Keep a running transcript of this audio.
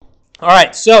All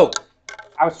right, so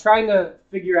I was trying to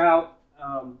figure out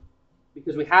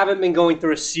because we haven't been going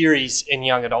through a series in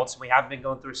young adults, we haven't been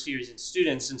going through a series in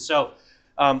students, and so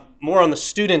more on the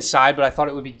student side. But I thought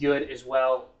it would be good as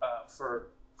well for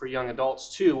young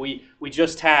adults too. We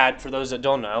just had, for those that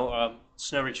don't know,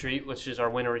 snow retreat, which is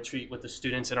our winter retreat with the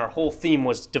students, and our whole theme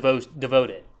was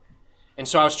devoted. And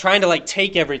so I was trying to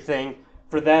take everything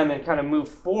for them and kind of move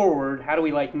forward. How do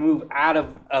we move out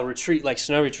of a retreat like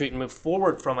snow retreat and move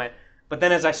forward from it? But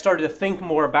then as I started to think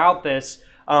more about this,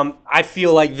 I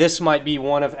feel like this might be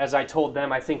one of, as I told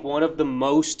them, I think one of the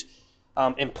most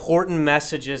important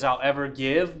messages I'll ever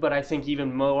give, but I think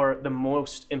even more the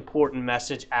most important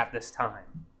message at this time.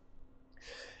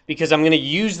 Because I'm going to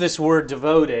use this word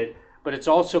devoted, but it's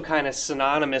also kind of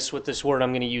synonymous with this word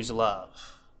I'm going to use, love.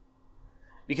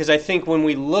 Because I think when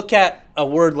we look at a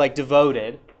word like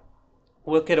devoted,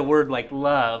 look at a word like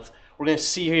love, we're going to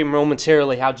see here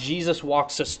momentarily how Jesus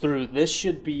walks us through. This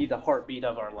should be the heartbeat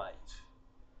of our life.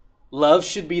 Love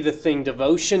should be the thing.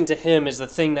 Devotion to Him is the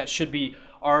thing that should be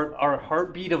our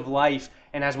heartbeat of life.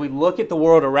 And as we look at the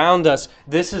world around us,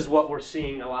 this is what we're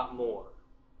seeing a lot more.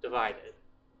 Divided.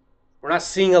 We're not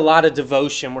seeing a lot of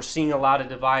devotion. We're seeing a lot of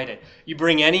divided. You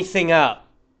bring anything up,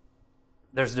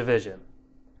 there's division.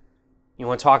 You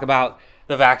want to talk about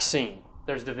the vaccine,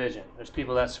 there's division. There's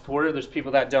people that support it, there's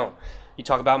people that don't. You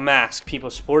talk about masks, people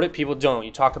support it, people don't.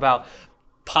 You talk about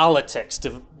politics,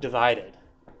 divided.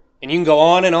 And you can go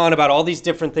on and on about all these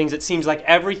different things. It seems like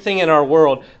everything in our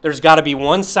world, there's got to be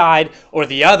one side or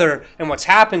the other. And what's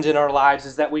happened in our lives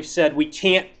is that we've said we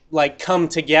can't come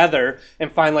together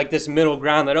and find this middle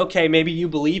ground that, okay, maybe you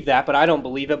believe that, but I don't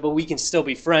believe it, but we can still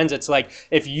be friends. It's like,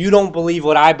 if you don't believe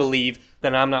what I believe,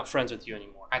 then I'm not friends with you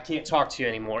anymore. I can't talk to you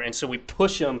anymore. And so we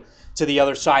push them to the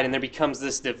other side, and there becomes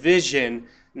this division,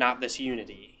 not this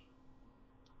unity.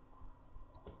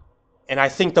 And I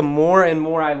think the more and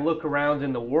more I look around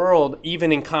in the world,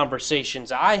 even in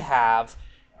conversations I have,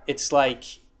 it's like,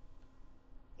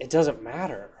 it doesn't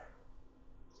matter.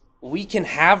 We can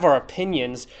have our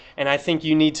opinions, and I think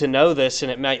you need to know this,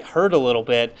 and it might hurt a little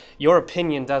bit. Your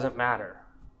opinion doesn't matter.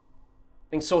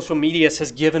 I think social media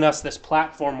has given us this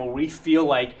platform where we feel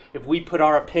like if we put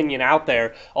our opinion out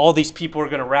there, all these people are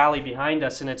going to rally behind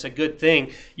us, and it's a good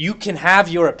thing. You can have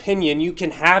your opinion, you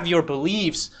can have your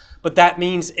beliefs, but that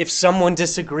means if someone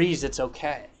disagrees, it's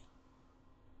okay.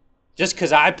 Just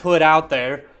because I put out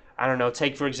there, I don't know,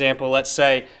 take for example, let's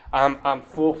say I'm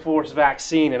full force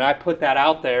vaccine, and I put that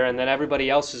out there, and then everybody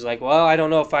else is like, well, I don't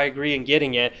know if I agree in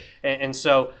getting it, and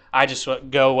so I just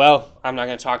go, well, I'm not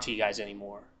going to talk to you guys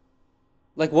anymore.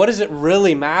 What does it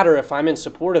really matter if I'm in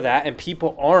support of that and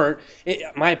people aren't?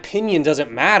 My opinion doesn't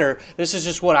matter. This is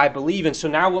just what I believe in. So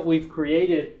now what we've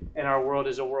created in our world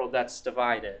is a world that's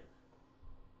divided.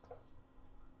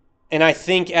 And I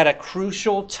think at a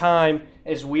crucial time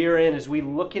as we're in, as we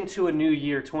look into a new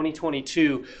year,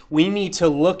 2022, we need to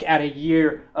look at a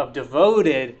year of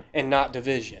devoted and not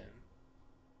division.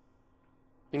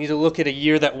 We need to look at a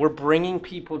year that we're bringing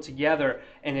people together,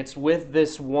 and it's with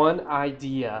this one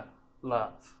idea,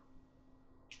 love.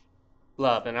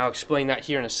 Love, and I'll explain that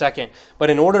here in a second.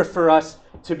 But in order for us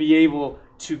to be able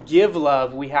to give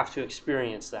love, we have to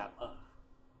experience that love.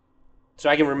 So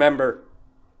I can remember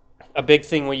a big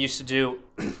thing we used to do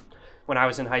when I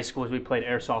was in high school is we played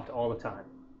airsoft all the time.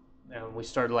 And we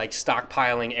started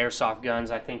stockpiling airsoft guns.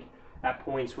 I think at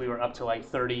points we were up to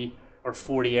 30 or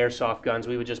 40 airsoft guns.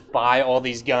 We would just buy all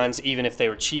these guns, even if they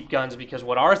were cheap guns, because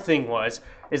what our thing was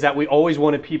is that we always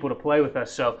wanted people to play with us.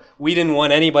 So we didn't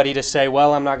want anybody to say,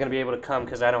 well, I'm not going to be able to come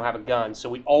because I don't have a gun. So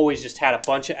we always just had a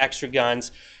bunch of extra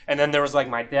guns. And then there was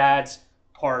my dad's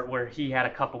part where he had a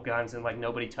couple guns, and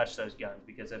nobody touched those guns,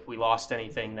 because if we lost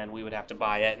anything, then we would have to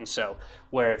buy it. And so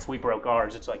where if we broke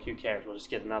ours, it's who cares, we'll just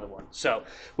get another one. So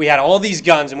we had all these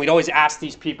guns, and we'd always ask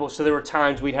these people. So there were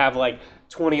times we'd have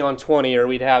 20 on 20, or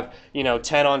we'd have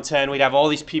 10 on 10. We'd have all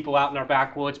these people out in our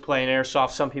backwoods playing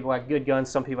airsoft. Some people had good guns,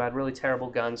 some people had really terrible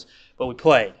guns, but we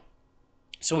played.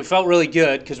 So we felt really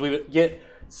good because we would get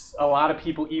a lot of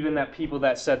people, even people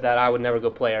that said that I would never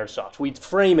go play airsoft. We'd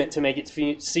frame it to make it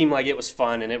seem like it was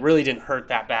fun, and it really didn't hurt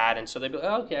that bad. And so they'd be like,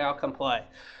 okay, I'll come play.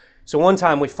 So one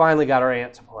time we finally got our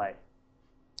aunt to play.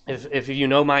 If you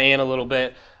know my aunt a little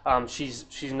bit, she's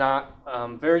not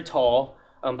very tall,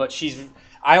 but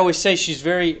I always say she's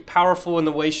very powerful in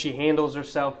the way she handles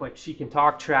herself. She can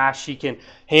talk trash, she can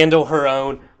handle her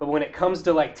own, but when it comes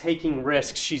to taking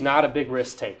risks, she's not a big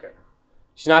risk taker.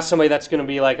 She's not somebody that's going to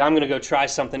be like, I'm going to go try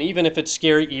something, even if it's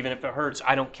scary, even if it hurts,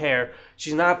 I don't care.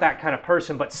 She's not that kind of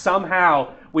person, but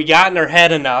somehow we got in her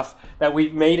head enough that we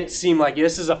made it seem like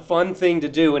this is a fun thing to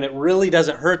do, and it really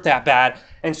doesn't hurt that bad.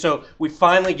 And so we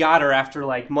finally got her after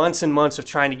like months and months of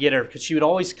trying to get her, because she would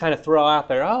always kind of throw out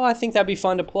there, oh, I think that'd be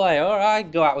fun to play. Or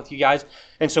I'd go out with you guys.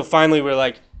 And so finally we're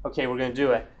like, okay, we're going to do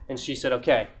it. And she said,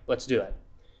 okay, let's do it.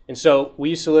 And so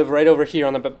we used to live right over here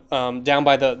on the down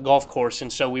by the golf course,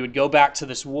 and so we would go back to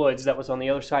this woods that was on the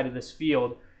other side of this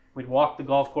field. We'd walk the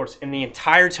golf course, and the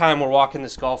entire time we're walking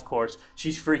this golf course,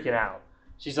 she's freaking out.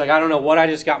 She's like, I don't know what I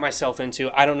just got myself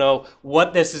into. I don't know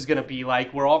what this is going to be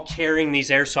like. We're all carrying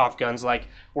these airsoft guns like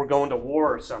we're going to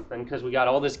war or something, because we got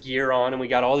all this gear on and we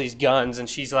got all these guns, and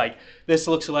she's like, this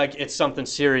looks like it's something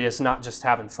serious, not just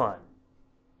having fun.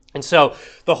 And so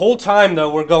the whole time,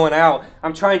 though, we're going out,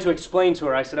 I'm trying to explain to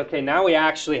her. I said, okay, now we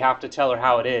actually have to tell her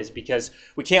how it is, because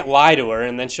we can't lie to her,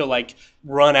 and then she'll like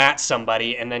run at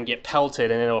somebody and then get pelted,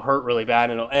 and it'll hurt really bad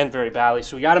and it'll end very badly.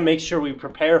 So we got to make sure we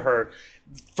prepare her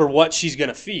for what she's going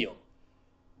to feel.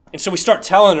 And so we start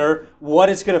telling her what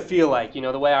it's going to feel like. You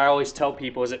know, the way I always tell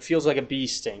people is it feels like a bee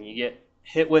sting. You get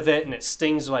hit with it and it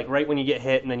stings like right when you get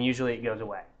hit, and then usually it goes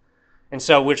away. And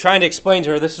so we're trying to explain to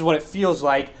her this is what it feels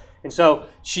like. And so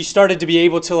she started to be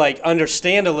able to like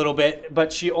understand a little bit,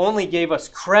 but she only gave us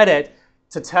credit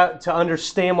to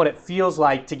understand what it feels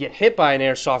like to get hit by an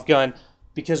airsoft gun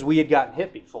because we had gotten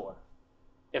hit before.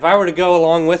 If I were to go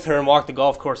along with her and walk the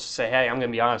golf course and say, hey, I'm going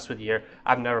to be honest with you here,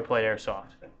 I've never played airsoft.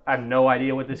 I have no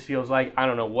idea what this feels like. I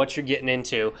don't know what you're getting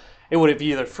into. It would have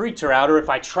either freaked her out, or if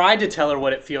I tried to tell her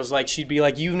what it feels like, she'd be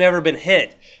like, you've never been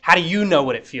hit. How do you know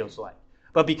what it feels like?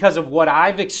 But because of what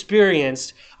I've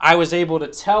experienced, I was able to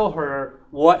tell her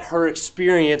what her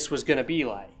experience was going to be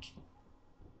like.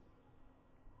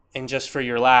 And just for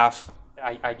your laugh,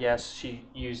 I guess she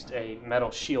used a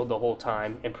metal shield the whole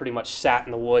time and pretty much sat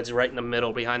in the woods right in the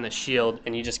middle behind the shield,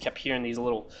 and you just kept hearing these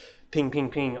little ping, ping,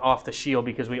 ping off the shield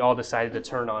because we all decided to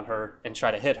turn on her and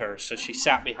try to hit her. So she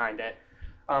sat behind it.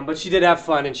 But she did have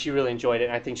fun, and she really enjoyed it.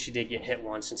 And I think she did get hit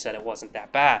once and said it wasn't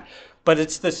that bad. But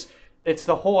it's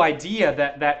the whole idea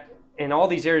that in all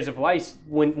these areas of life,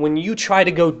 when you try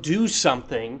to go do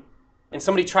something and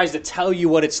somebody tries to tell you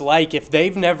what it's like, if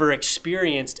they've never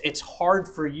experienced, it's hard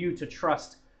for you to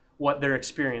trust what their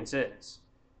experience is.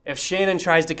 If Shannon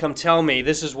tries to come tell me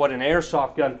this is what an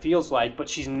airsoft gun feels like, but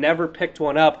she's never picked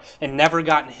one up and never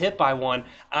gotten hit by one,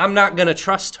 I'm not going to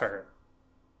trust her.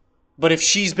 But if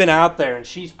she's been out there and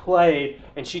she's played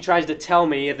and she tries to tell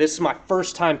me, this is my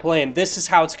first time playing, this is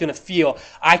how it's going to feel,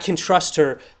 I can trust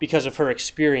her because of her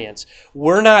experience.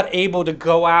 We're not able to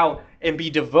go out and be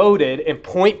devoted and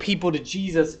point people to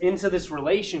Jesus into this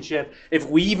relationship if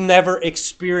we've never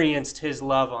experienced his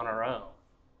love on our own.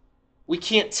 We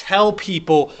can't tell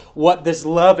people what this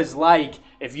love is like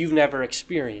if you've never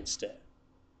experienced it.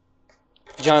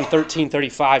 John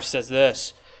 13:35 says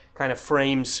this, kind of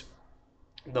frames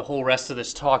the whole rest of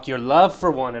this talk. Your love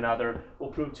for one another will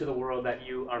prove to the world that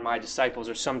you are my disciples.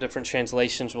 Or some different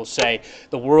translations will say,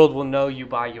 the world will know you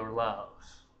by your love.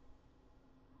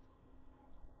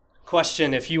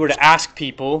 Question, if you were to ask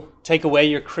people, take away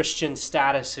your Christian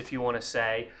status, if you want to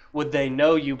say, would they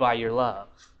know you by your love?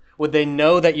 Would they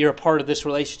know that you're a part of this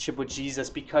relationship with Jesus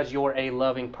because you're a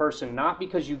loving person? Not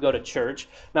because you go to church,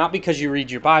 not because you read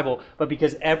your Bible, but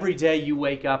because every day you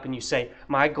wake up and you say,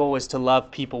 my goal is to love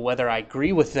people whether I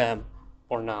agree with them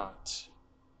or not.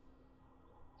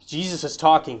 Jesus is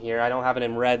talking here. I don't have it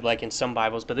in red like in some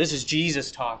Bibles, but this is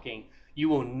Jesus talking. You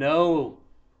will know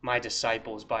my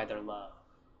disciples by their love.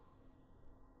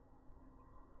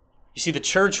 You see, the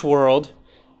church world,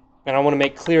 and I want to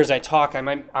make clear as I talk, I'm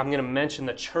going to mention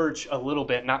the church a little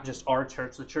bit, not just our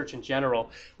church, the church in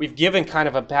general. We've given kind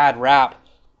of a bad rap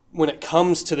when it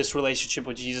comes to this relationship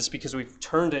with Jesus because we've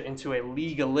turned it into a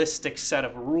legalistic set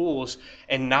of rules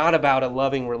and not about a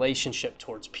loving relationship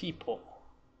towards people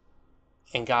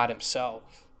and God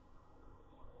himself.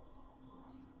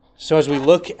 So as we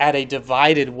look at a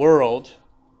divided world,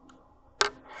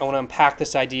 I want to unpack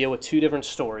this idea with two different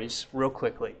stories real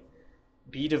quickly.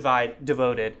 Be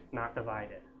devoted, not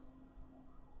divided.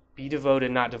 Be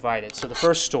devoted, not divided. So the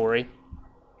first story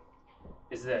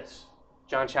is this.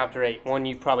 John chapter 8. One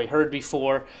you've probably heard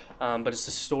before, but it's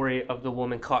the story of the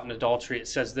woman caught in adultery. It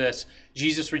says this.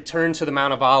 Jesus returned to the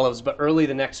Mount of Olives, but early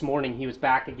the next morning he was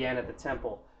back again at the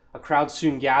temple. A crowd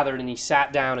soon gathered, and he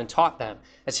sat down and taught them.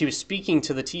 As he was speaking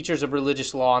to the teachers of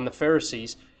religious law and the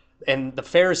Pharisees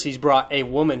brought a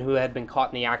woman who had been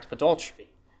caught in the act of adultery.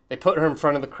 They put her in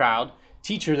front of the crowd.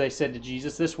 Teacher, they said to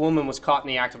Jesus, this woman was caught in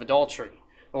the act of adultery.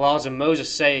 The laws of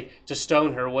Moses say to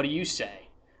stone her. What do you say?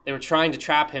 They were trying to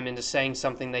trap him into saying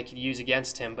something they could use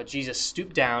against him, but Jesus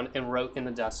stooped down and wrote in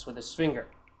the dust with his finger.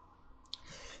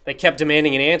 They kept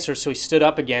demanding an answer, so he stood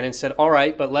up again and said, "All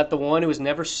right, but let the one who has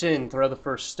never sinned throw the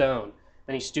first stone."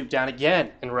 Then he stooped down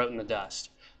again and wrote in the dust.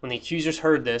 When the accusers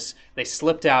heard this, they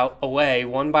slipped out away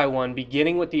one by one,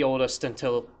 beginning with the oldest,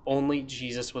 until only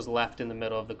Jesus was left in the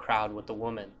middle of the crowd with the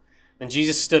woman. Then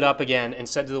Jesus stood up again and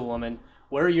said to the woman,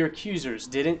 "Where are your accusers?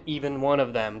 Didn't even one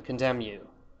of them condemn you?"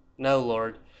 "No,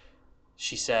 Lord,"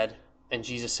 she said. And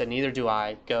Jesus said, "Neither do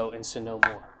I. Go and sin no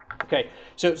more." Okay,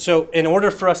 so in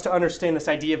order for us to understand this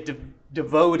idea of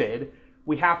devoted,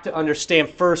 we have to understand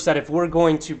first that if we're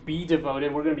going to be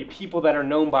devoted, we're going to be people that are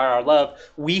known by our love,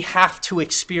 we have to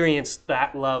experience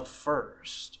that love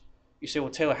first. You say,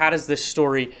 well, Taylor, how does this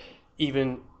story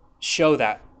even show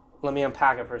that? Let me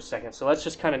unpack it for a second. So let's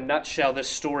just kind of nutshell this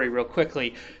story real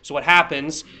quickly. So what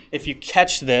happens, if you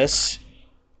catch this,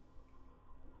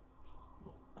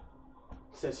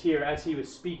 says here, as he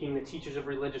was speaking, the teachers of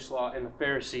religious law and the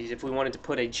Pharisees, if we wanted to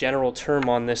put a general term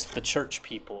on this, the church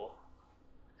people.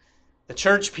 The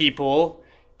church people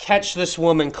catch this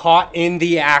woman caught in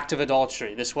the act of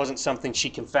adultery. This wasn't something she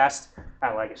confessed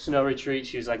at like a snow retreat.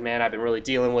 She was like, man, I've been really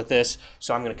dealing with this,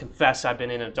 so I'm going to confess I've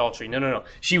been in adultery. No.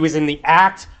 She was in the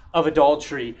act of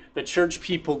adultery. The church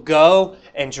people go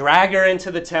and drag her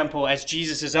into the temple as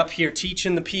Jesus is up here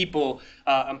teaching the people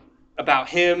about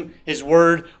him, his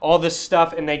word, all this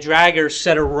stuff, and they drag her,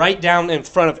 set her right down in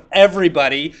front of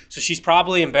everybody. So she's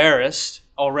probably embarrassed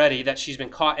already that she's been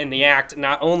caught in the act.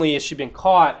 Not only has she been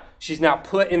caught, she's now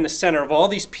put in the center of all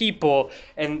these people,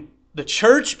 and the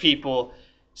church people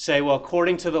say, well,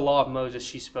 according to the law of Moses,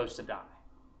 she's supposed to die.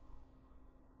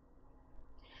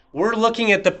 We're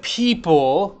looking at the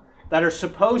people that are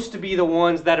supposed to be the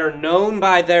ones that are known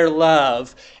by their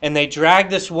love, and they drag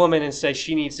this woman and say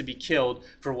she needs to be killed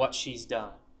for what she's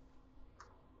done.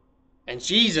 And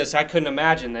Jesus, I couldn't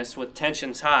imagine this with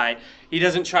tensions high. He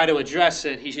doesn't try to address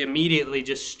it. He immediately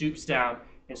just stoops down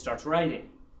and starts writing.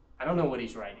 I don't know what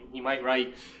he's writing. He might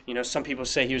write, some people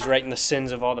say he was writing the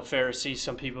sins of all the Pharisees.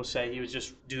 Some people say he was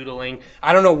just doodling.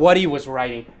 I don't know what he was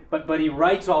writing. But he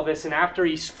writes all this, and after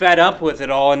he's fed up with it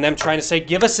all and them trying to say,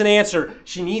 give us an answer.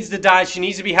 She needs to die. She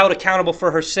needs to be held accountable for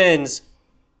her sins.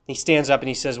 He stands up and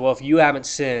he says, well, if you haven't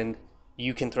sinned,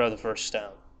 you can throw the first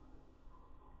stone.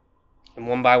 And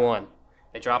one by one,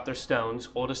 they drop their stones,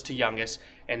 oldest to youngest,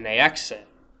 and they exit.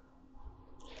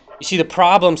 You see, the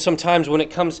problem sometimes when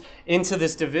it comes into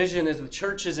this division is the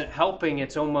church isn't helping,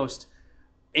 it's almost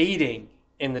aiding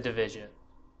in the division.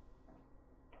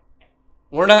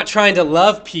 We're not trying to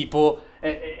love people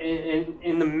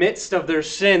in the midst of their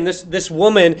sin. This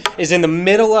woman is in the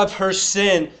middle of her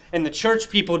sin, and the church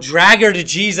people drag her to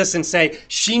Jesus and say,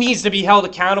 she needs to be held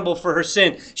accountable for her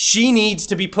sin. She needs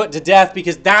to be put to death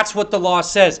because that's what the law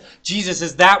says. Jesus,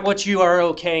 is that what you are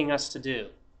okaying us to do?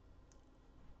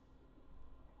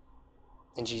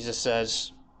 And Jesus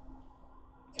says,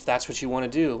 if that's what you want to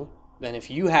do, then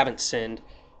if you haven't sinned,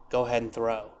 go ahead and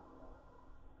throw.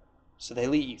 So they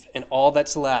leave, and all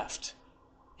that's left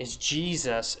is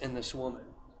Jesus and this woman.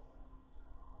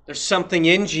 There's something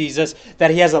in Jesus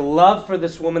that he has a love for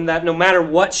this woman that no matter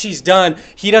what she's done,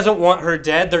 he doesn't want her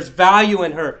dead. There's value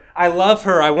in her. I love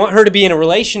her. I want her to be in a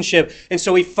relationship. And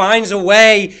so he finds a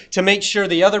way to make sure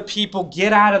the other people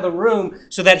get out of the room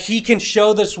so that he can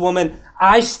show this woman,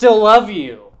 I still love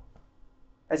you.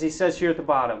 As he says here at the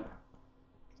bottom,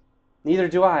 neither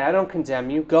do I. I don't condemn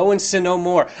you. Go and sin no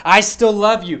more. I still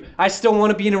love you. I still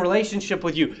want to be in a relationship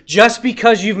with you. Just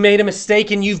because you've made a mistake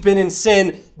and you've been in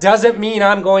sin doesn't mean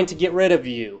I'm going to get rid of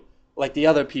you like the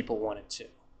other people wanted to.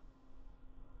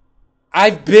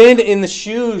 I've been in the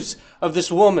shoes of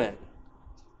this woman.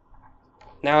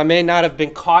 Now, I may not have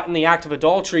been caught in the act of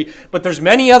adultery, but there's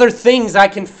many other things I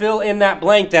can fill in that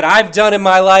blank that I've done in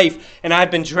my life, and I've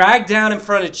been dragged down in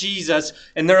front of Jesus,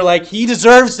 and they're like, he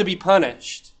deserves to be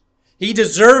punished. He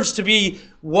deserves to be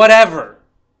whatever.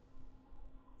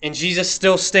 And Jesus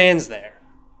still stands there.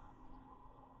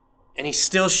 And he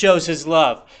still shows his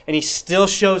love. And he still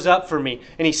shows up for me.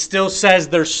 And he still says,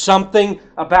 there's something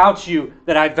about you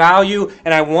that I value,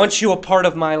 and I want you a part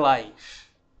of my life.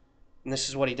 And this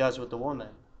is what he does with the woman.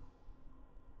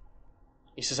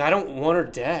 He says, I don't want her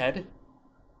dead.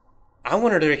 I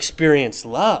want her to experience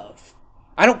love.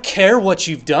 I don't care what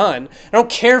you've done. I don't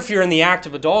care if you're in the act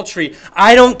of adultery.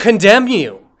 I don't condemn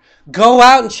you. Go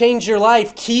out and change your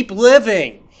life. Keep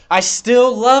living. I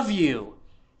still love you,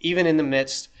 even in the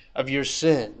midst of your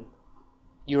sin.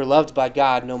 You are loved by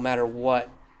God no matter what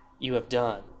you have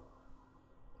done.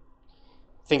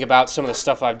 Think about some of the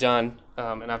stuff I've done,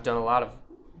 and I've done a lot of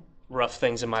rough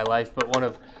things in my life, but one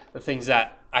of the things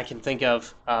that I can think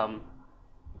of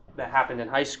that happened in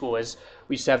high school is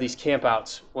we used to have these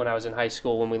campouts when I was in high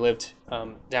school when we lived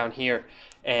down here,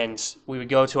 and we would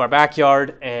go to our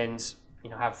backyard and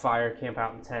have fire, camp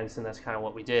out in tents, and that's kind of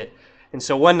what we did. And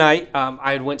so one night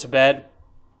I went to bed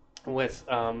with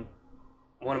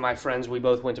one of my friends. We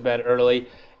both went to bed early.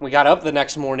 We got up the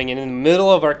next morning, and in the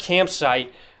middle of our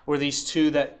campsite were these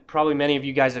two that probably many of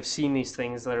you guys have seen these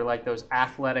things that are like those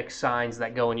athletic signs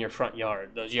that go in your front yard,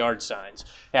 those yard signs.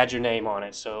 It had your name on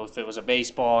it. So if it was a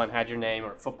baseball and had your name,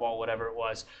 or football, whatever it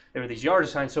was, there were these yard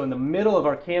signs. So in the middle of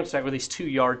our campsite were these 2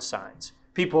 yard signs,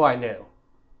 people I knew.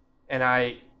 And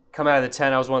I come out of the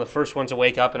tent. I was one of the first ones to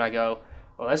wake up, and I go,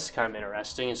 well, this is kind of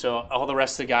interesting. And so all the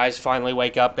rest of the guys finally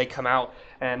wake up. They come out,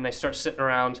 and they start sitting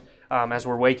around as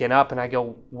we're waking up. And I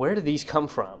go, where did these come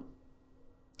from?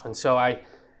 And so I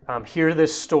hear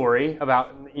this story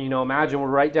about, imagine we're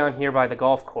right down here by the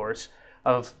golf course,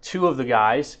 of 2 of the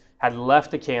guys had left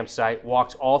the campsite,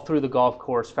 walked all through the golf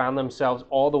course, found themselves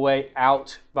all the way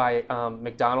out by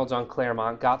McDonald's on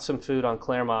Claremont, got some food on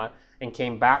Claremont, and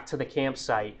came back to the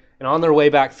campsite. And on their way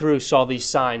back through, saw these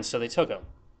signs, so they took them.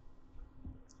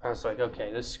 I was like,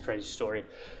 okay, this is a crazy story.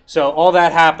 So all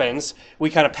that happens. We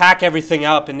kind of pack everything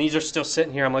up, and these are still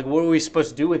sitting here. I'm like, what are we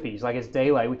supposed to do with these? Like, it's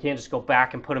daylight. We can't just go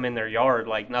back and put them in their yard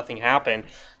like nothing happened.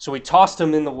 So we tossed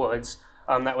them in the woods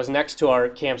that was next to our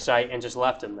campsite and just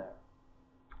left them there.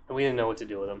 And we didn't know what to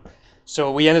do with them.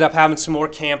 So we ended up having some more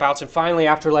campouts, and finally,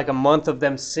 after like a month of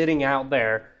them sitting out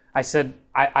there, I said,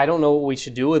 I don't know what we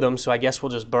should do with them, so I guess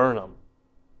we'll just burn them.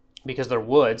 Because they're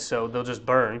wood, so they'll just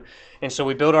burn. And so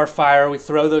we build our fire, we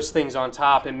throw those things on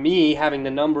top, and me, having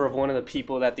the number of one of the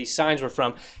people that these signs were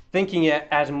from, thinking it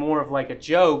as more of like a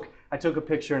joke, I took a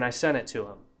picture and I sent it to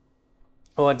him.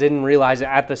 Well, I didn't realize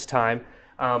at this time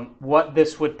what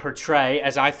this would portray,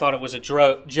 as I thought it was a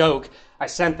joke. I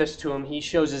sent this to him. He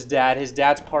shows his dad. His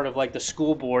dad's part of like the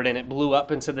school board, and it blew up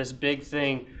into this big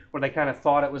thing where they kind of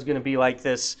thought it was going to be like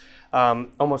this,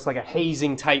 almost like a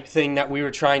hazing type thing that we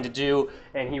were trying to do,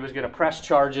 and he was going to press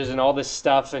charges and all this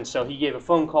stuff. And so he gave a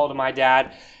phone call to my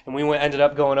dad, and we ended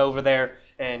up going over there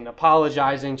and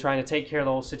apologizing, trying to take care of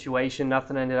the whole situation.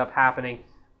 Nothing ended up happening,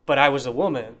 but I was a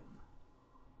woman.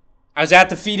 I was at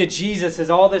the feet of Jesus as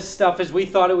all this stuff, as we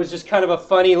thought it was just kind of a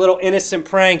funny little innocent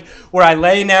prank, where I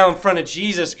lay now in front of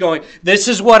Jesus going, this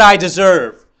is what I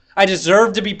deserve. I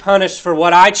deserve to be punished for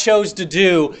what I chose to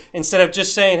do. Instead of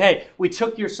just saying, hey, we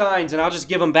took your signs and I'll just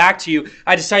give them back to you,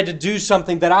 I decided to do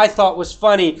something that I thought was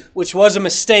funny, which was a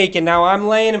mistake, and now I'm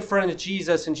laying in front of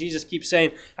Jesus, and Jesus keeps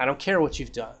saying, I don't care what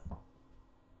you've done.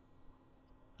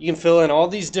 You can fill in all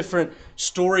these different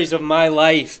stories of my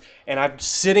life, and I'm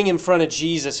sitting in front of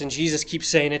Jesus, and Jesus keeps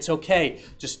saying, it's okay.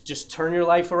 Just turn your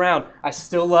life around. I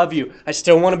still love you. I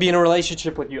still want to be in a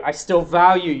relationship with you. I still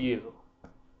value you.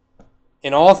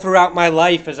 And all throughout my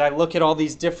life, as I look at all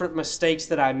these different mistakes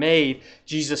that I made,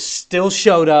 Jesus still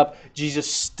showed up.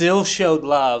 Jesus still showed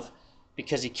love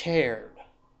because he cared.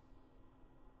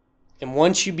 And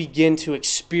once you begin to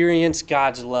experience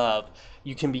God's love,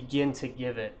 you can begin to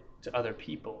give it to other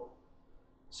people.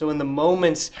 So in the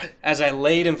moments as I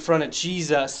laid in front of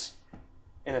Jesus,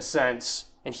 in a sense,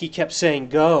 and he kept saying,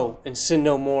 go and sin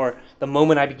no more, the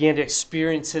moment I began to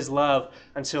experience his love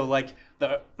until like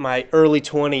my early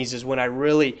 20s is when I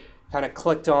really kind of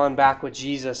clicked on back with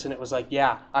Jesus, and it was like,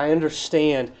 yeah, I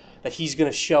understand that he's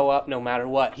going to show up no matter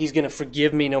what. He's going to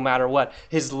forgive me no matter what.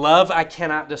 His love I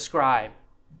cannot describe,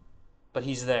 but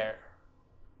he's there.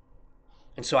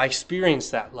 And so I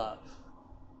experienced that love.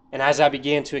 And as I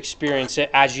began to experience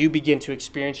it, as you begin to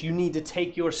experience, you need to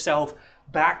take yourself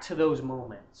back to those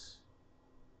moments.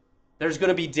 There's going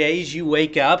to be days you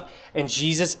wake up and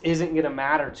Jesus isn't going to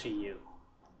matter to you.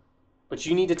 But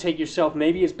you need to take yourself,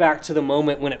 maybe it's back to the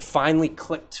moment when it finally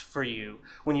clicked for you,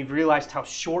 when you've realized how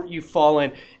short you've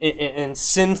fallen and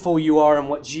sinful you are, and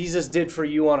what Jesus did for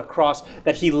you on a cross,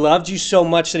 that he loved you so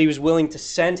much that he was willing to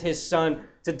send his son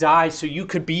to die so you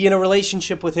could be in a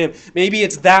relationship with him. Maybe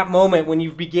it's that moment when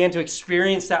you began to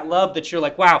experience that love that you're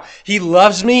like, wow, he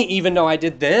loves me even though I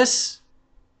did this.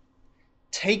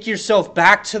 Take yourself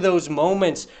back to those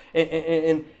moments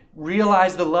and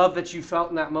realize the love that you felt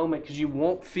in that moment, because you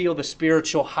won't feel the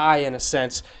spiritual high, in a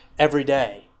sense, every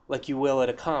day like you will at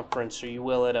a conference or you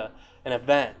will at an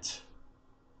event.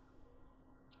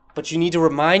 But you need to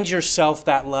remind yourself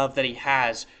that love that he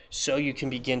has so you can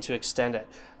begin to extend it.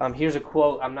 Here's a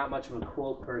quote. I'm not much of a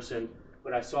quote person,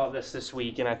 but I saw this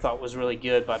week and I thought was really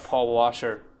good, by Paul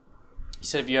Washer. He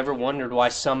said, have you ever wondered why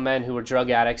some men who were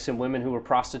drug addicts and women who were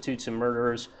prostitutes and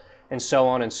murderers and so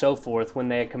on and so forth, when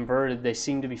they had converted, they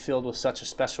seemed to be filled with such a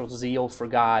special zeal for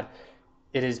God?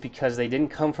 It is because they didn't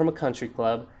come from a country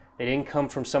club. They didn't come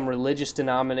from some religious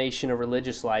denomination or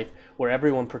religious life where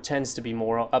everyone pretends to be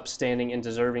moral, upstanding, and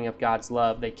deserving of God's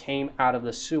love. They came out of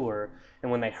the sewer,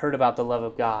 and when they heard about the love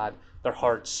of God, their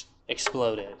hearts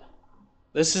exploded.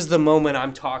 This is the moment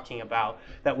I'm talking about,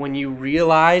 that when you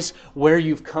realize where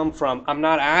you've come from, I'm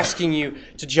not asking you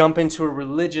to jump into a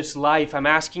religious life. I'm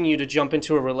asking you to jump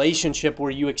into a relationship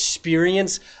where you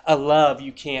experience a love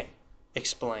you can't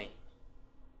explain.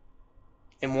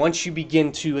 And once you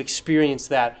begin to experience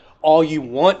that, all you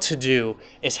want to do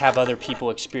is have other people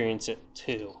experience it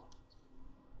too.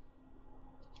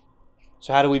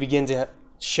 So how do we begin to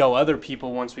show other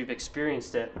people once we've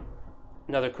experienced it?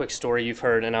 Another quick story you've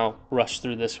heard, and I'll rush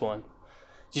through this one.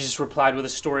 Jesus replied with a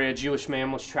story. A Jewish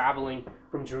man was traveling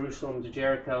from Jerusalem to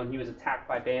Jericho, and he was attacked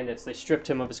by bandits. They stripped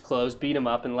him of his clothes, beat him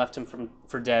up, and left him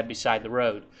for dead beside the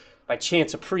road. By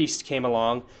chance, a priest came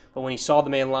along, but when he saw the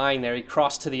man lying there, he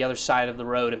crossed to the other side of the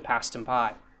road and passed him by.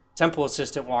 A temple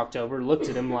assistant walked over, looked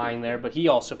at him lying there, but he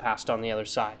also passed on the other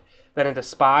side. Then a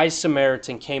despised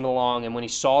Samaritan came along, and when he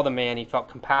saw the man, he felt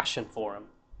compassion for him.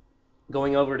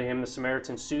 Going over to him, the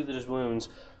Samaritan soothed his wounds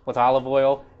with olive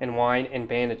oil and wine and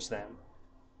bandaged them.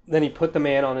 Then he put the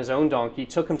man on his own donkey,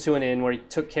 took him to an inn where he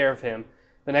took care of him.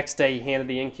 The next day he handed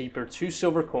the innkeeper 2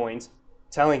 silver coins,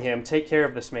 telling him, "Take care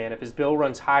of this man. If his bill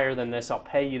runs higher than this, I'll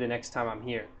pay you the next time I'm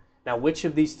here." "Now which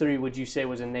of these 3 would you say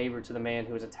was a neighbor to the man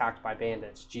who was attacked by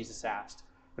bandits?" Jesus asked.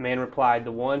 The man replied,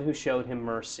 "The one who showed him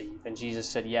mercy." Then Jesus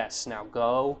said, "Yes, now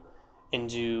go and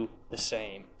do the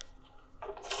same."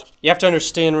 You have to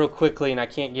understand real quickly, and I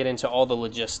can't get into all the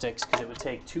logistics because it would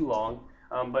take too long,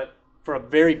 but for a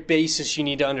very basis, you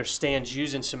need to understand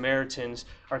Jews and Samaritans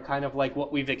are kind of like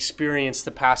what we've experienced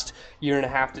the past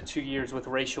 1.5 to 2 years with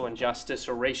racial injustice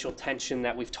or racial tension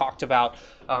that we've talked about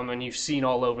and you've seen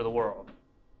all over the world.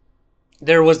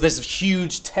 There was this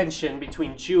huge tension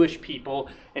between Jewish people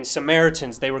and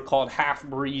Samaritans. They were called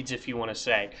half-breeds, if you want to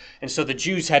say. And so the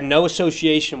Jews had no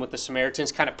association with the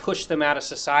Samaritans, kind of pushed them out of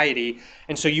society.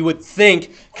 And so you would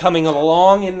think, coming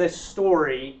along in this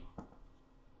story,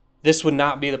 this would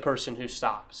not be the person who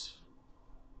stops.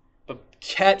 But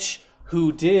catch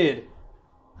who did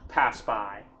pass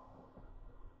by.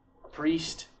 A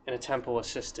priest and a temple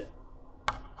assistant.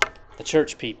 The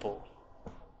church people.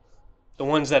 The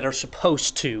ones that are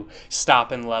supposed to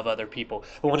stop and love other people.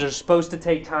 The ones that are supposed to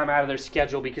take time out of their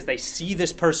schedule because they see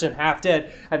this person half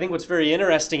dead. I think what's very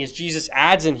interesting is Jesus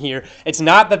adds in here, it's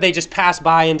not that they just passed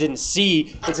by and didn't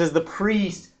see. It says the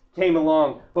priest came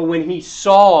along. But when he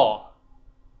saw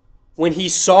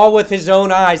with his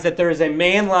own eyes that there is a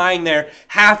man lying there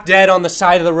half dead on the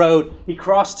side of the road, he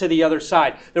crossed to the other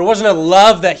side. There wasn't a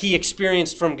love that he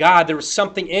experienced from God. There was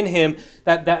something in him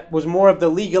that was more of the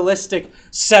legalistic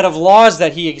set of laws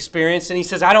that he experienced. And he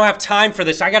says, I don't have time for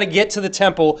this. I got to get to the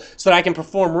temple so that I can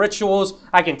perform rituals.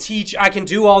 I can teach. I can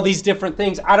do all these different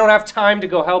things. I don't have time to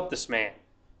go help this man.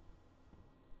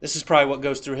 This is probably what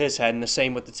goes through his head, and the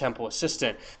same with the temple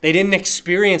assistant. They didn't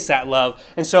experience that love.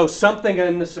 And so something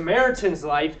in the Samaritan's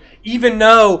life, even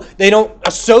though they don't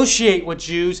associate with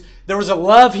Jews, there was a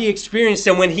love he experienced.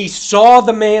 And when he saw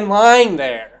the man lying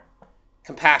there,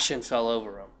 compassion fell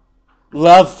over him.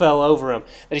 Love fell over him.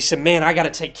 And he said, man, I got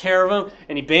to take care of him.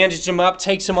 And he bandaged him up,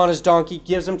 takes him on his donkey,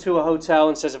 gives him to a hotel,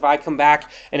 and says, if I come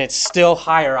back and it's still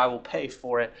higher, I will pay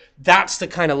for it. That's the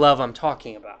kind of love I'm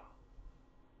talking about.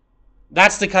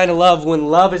 That's the kind of love, when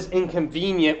love is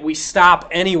inconvenient, we stop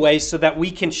anyway so that we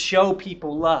can show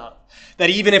people love. That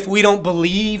even if we don't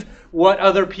believe what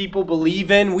other people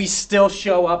believe in, we still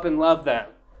show up and love them.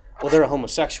 Well, they're a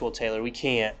homosexual, Taylor. We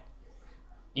can't.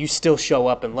 You still show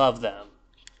up and love them.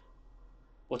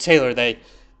 Well, Taylor, they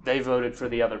voted for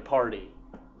the other party.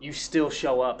 You still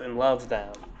show up and love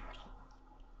them.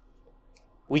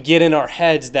 We get in our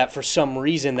heads that for some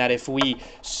reason that if we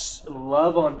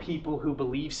love on people who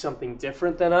believe something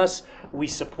different than us, we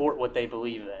support what they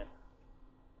believe in.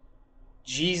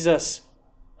 Jesus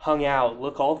hung out,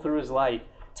 look all through his life,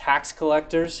 tax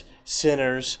collectors,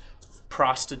 sinners,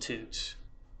 prostitutes.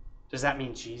 Does that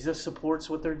mean Jesus supports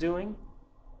what they're doing?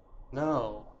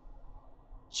 No.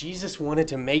 Jesus wanted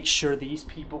to make sure these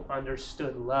people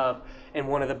understood love. And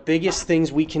one of the biggest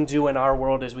things we can do in our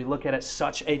world as we look at it,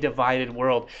 such a divided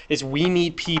world, is we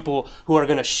need people who are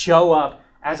going to show up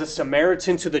as a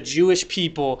Samaritan to the Jewish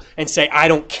people and say, I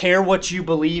don't care what you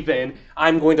believe in.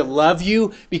 I'm going to love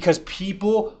you because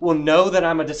people will know that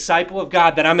I'm a disciple of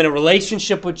God, that I'm in a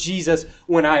relationship with Jesus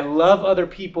when I love other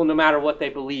people no matter what they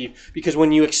believe. Because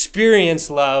when you experience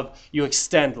love, you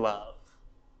extend love.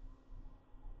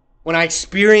 When I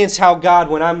experience how God,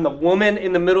 when I'm the woman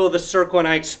in the middle of the circle and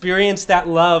I experience that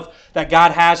love that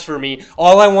God has for me,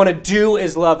 all I want to do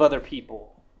is love other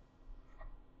people.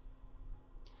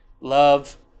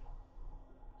 Love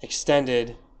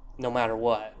extended no matter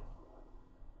what.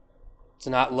 It's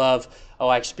not love, oh,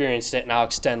 I experienced it and I'll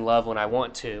extend love when I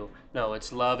want to. No,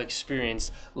 it's love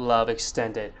experienced, love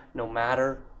extended, no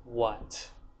matter what.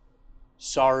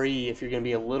 Sorry if you're going to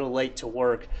be a little late to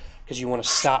work because you want to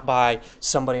stop by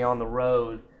somebody on the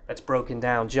road that's broken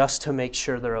down just to make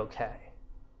sure they're okay.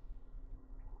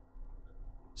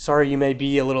 Sorry you may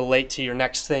be a little late to your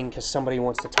next thing because somebody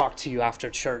wants to talk to you after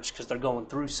church because they're going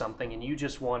through something and you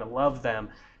just want to love them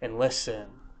and listen.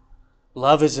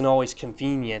 Love isn't always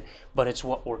convenient, but it's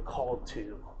what we're called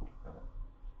to.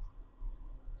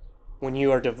 When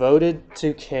you are devoted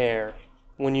to care,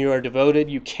 when you are devoted,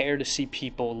 you care to see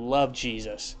people love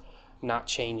Jesus, not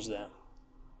change them.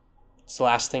 It's the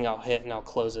last thing I'll hit and I'll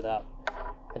close it up.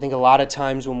 I think a lot of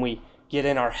times when we get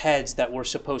in our heads that we're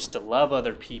supposed to love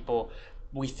other people,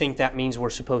 we think that means we're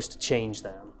supposed to change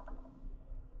them.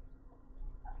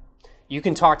 You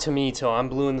can talk to me till I'm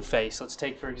blue in the face. Let's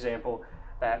take, for example,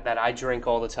 that I drink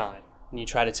all the time. And you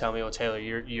try to tell me, oh, Taylor,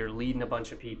 you're leading a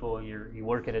bunch of people, you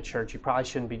work at a church, you probably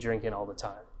shouldn't be drinking all the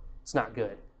time. It's not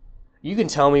good. You can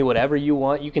tell me whatever you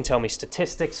want. You can tell me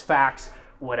statistics, facts,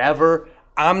 whatever.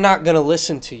 I'm not going to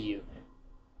listen to you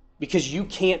because you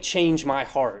can't change my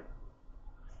heart.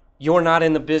 You're not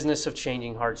in the business of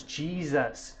changing hearts.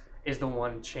 Jesus is the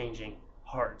one changing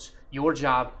hearts. Your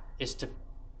job is to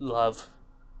love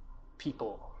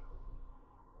people.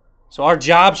 So our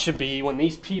job should be, when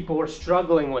these people are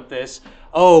struggling with this,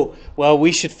 oh, well,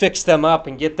 we should fix them up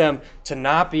and get them to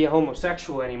not be a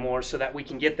homosexual anymore so that we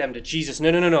can get them to Jesus.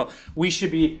 No. We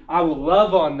should be, I will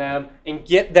love on them and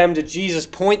get them to Jesus,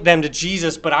 point them to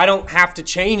Jesus, but I don't have to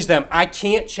change them. I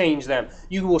can't change them.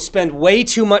 You will spend way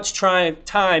too much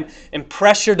time and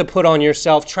pressure to put on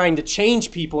yourself trying to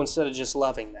change people instead of just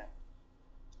loving them.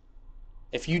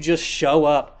 If you just show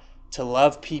up to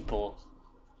love people,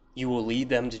 you will lead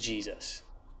them to Jesus.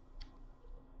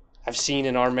 I've seen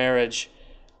in our marriage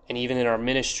and even in our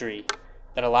ministry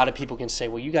that a lot of people can say,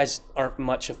 well, you guys aren't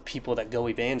much of people that go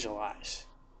evangelize.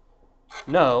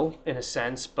 No, in a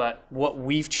sense, but what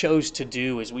we've chose to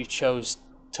do is we've chose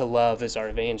to love as our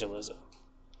evangelism.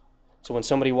 So when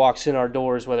somebody walks in our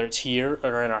doors, whether it's here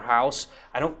or in our house,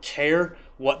 I don't care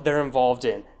what they're involved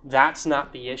in. That's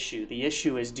not the issue. The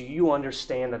issue is, do you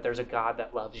understand that there's a God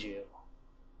that loves you?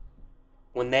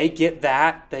 When they get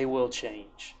that, they will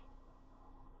change.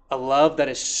 A love that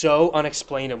is so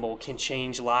unexplainable can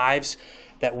change lives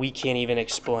that we can't even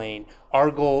explain. Our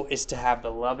goal is to have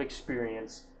the love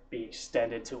experience be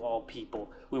extended to all people.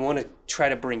 We want to try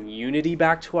to bring unity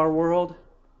back to our world.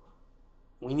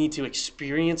 We need to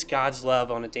experience God's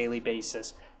love on a daily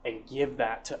basis and give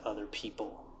that to other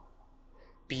people.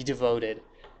 Be devoted,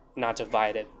 not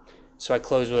divided. So I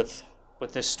close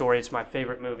with this story. It's my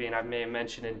favorite movie, and I may have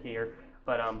mentioned it here.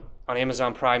 But on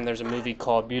Amazon Prime, there's a movie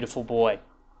called Beautiful Boy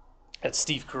that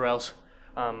Steve Carell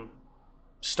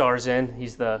stars in.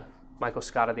 He's the Michael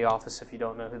Scott of The Office, if you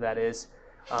don't know who that is.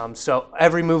 So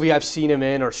every movie I've seen him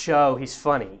in or show, he's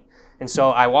funny. And so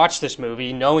I watched this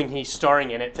movie knowing he's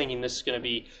starring in it, thinking this is going to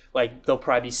be, like, there'll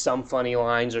probably be some funny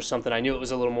lines or something. I knew it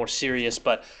was a little more serious,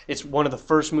 but it's one of the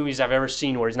first movies I've ever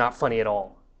seen where he's not funny at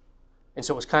all. And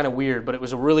so it was kind of weird, but it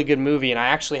was a really good movie, and I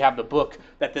actually have the book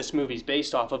that this movie's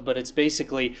based off of, but it's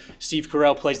basically Steve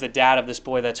Carell plays the dad of this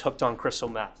boy that's hooked on crystal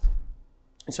meth.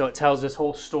 And so it tells this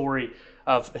whole story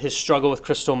of his struggle with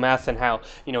crystal meth and how,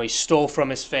 he stole from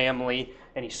his family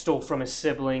and he stole from his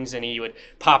siblings and he would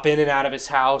pop in and out of his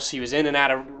house. He was in and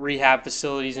out of rehab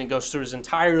facilities and goes through his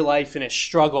entire life in his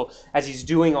struggle as he's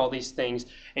doing all these things.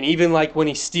 And even like when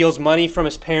he steals money from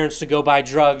his parents to go buy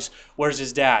drugs, where's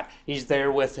his dad? He's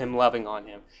there with him, loving on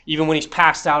him. Even when he's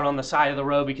passed out on the side of the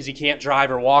road because he can't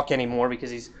drive or walk anymore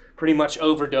because he's pretty much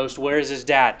overdosed, where is his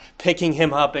dad? Picking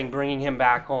him up and bringing him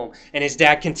back home. And his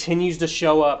dad continues to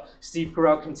show up. Steve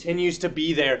Carell continues to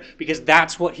be there because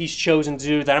that's what he's chosen to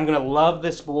do, that I'm going to love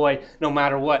this boy no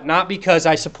matter what. Not because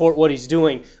I support what he's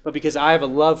doing, but because I have a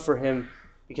love for him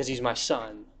because he's my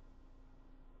son.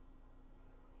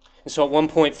 And so at one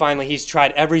point, finally, he's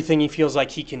tried everything he feels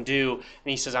like he can do. And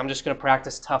he says, I'm just going to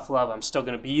practice tough love. I'm still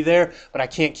going to be there, but I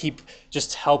can't keep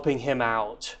just helping him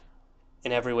out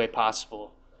in every way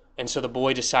possible. And so the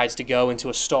boy decides to go into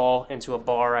a stall, into a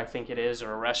bar, I think it is,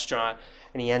 or a restaurant,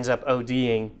 and he ends up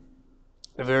ODing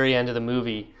at the very end of the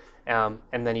movie. And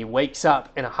then he wakes up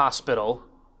in a hospital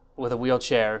with a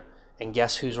wheelchair, and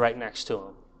guess who's right next to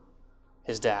him?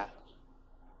 His dad.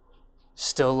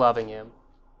 Still loving him,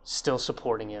 still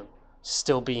supporting him,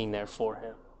 still being there for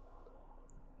him.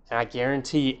 And I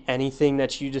guarantee anything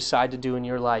that you decide to do in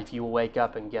your life, you will wake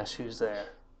up and guess who's there?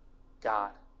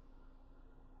 God.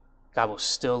 God will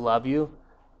still love you,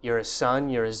 You're his son,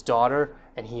 you're his daughter,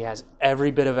 and he has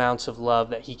every bit of ounce of love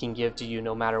that he can give to you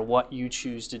no matter what you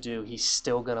choose to do. He's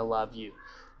still going to love you.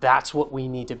 That's what we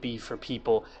need to be for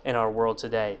people in our world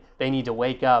today. They need to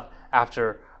wake up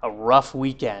after a rough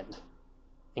weekend,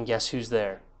 and guess who's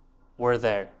there? We're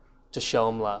there to show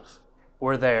them love.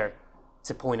 We're there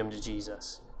to point them to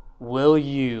Jesus. Will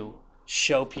you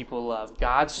show people love?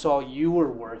 God saw you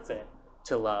were worth it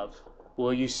to love.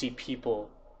 Will you see people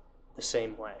the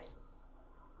same way?